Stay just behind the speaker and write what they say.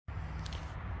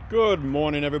Good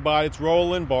morning, everybody. It's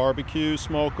Roland, Barbecue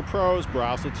Smoker Pros,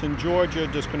 Braselton, Georgia.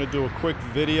 Just going to do a quick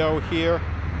video here.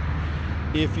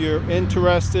 If you're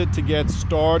interested to get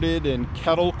started in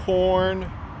kettle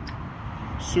corn,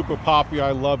 super popular.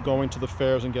 I love going to the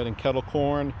fairs and getting kettle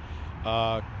corn,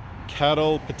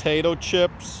 kettle potato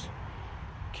chips,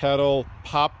 kettle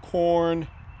popcorn.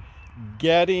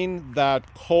 Getting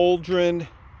that Cauldron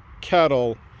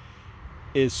kettle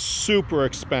is super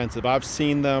expensive. I've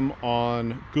seen them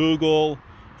on Google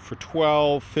for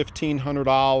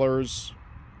 $1,200–$1,500.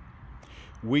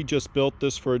 We just built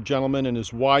this for a gentleman and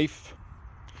his wife.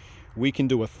 We can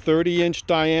do a 30-inch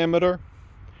diameter,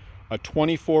 a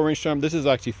 24-inch diameter. This is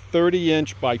actually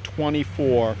 30-inch by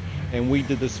 24, and we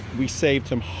did this. We saved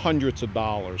him hundreds of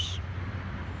dollars.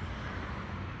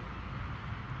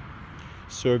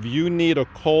 So if you need a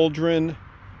Cauldron,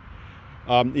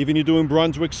 even you're doing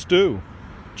Brunswick stew,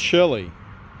 chili,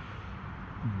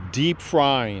 deep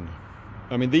frying,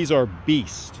 I mean, these are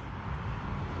beasts.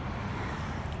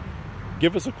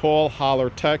 Give us a call, holler,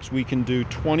 text. We can do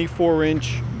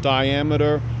 24-inch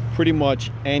diameter, pretty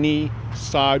much any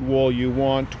sidewall you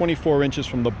want. 24 inches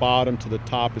from the bottom to the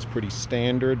top is pretty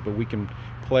standard, but we can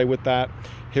play with that.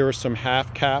 Here are some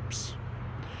half caps.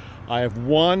 I have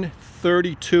one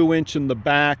 32-inch in the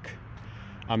back.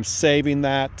 I'm saving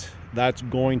that. That's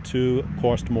going to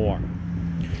cost more.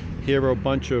 Here are a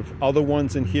bunch of other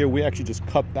ones in here. We actually just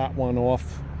cut that one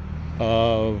off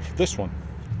of this one.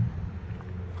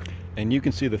 And you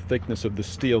can see the thickness of the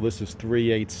steel. This is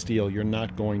 3/8 steel. You're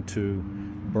not going to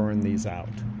burn these out.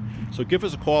 So give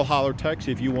us a call, holler, text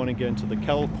if you want to get into the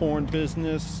kettle corn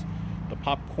business, the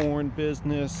popcorn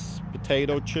business,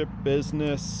 potato chip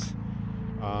business,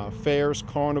 fairs,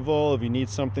 carnival. If you need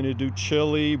something to do,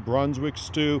 chili, Brunswick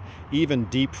stew, even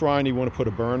deep frying. You want to put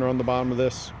a burner on the bottom of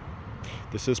this.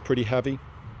 This is pretty heavy.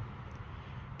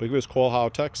 But give us a call, holler,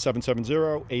 text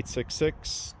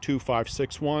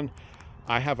 770-866-2561.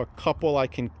 I have a couple I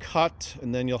can cut,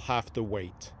 and then you'll have to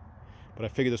wait. But I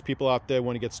figure there's people out there who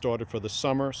want to get started for the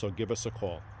summer, so give us a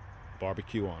call.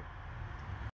 Barbecue on.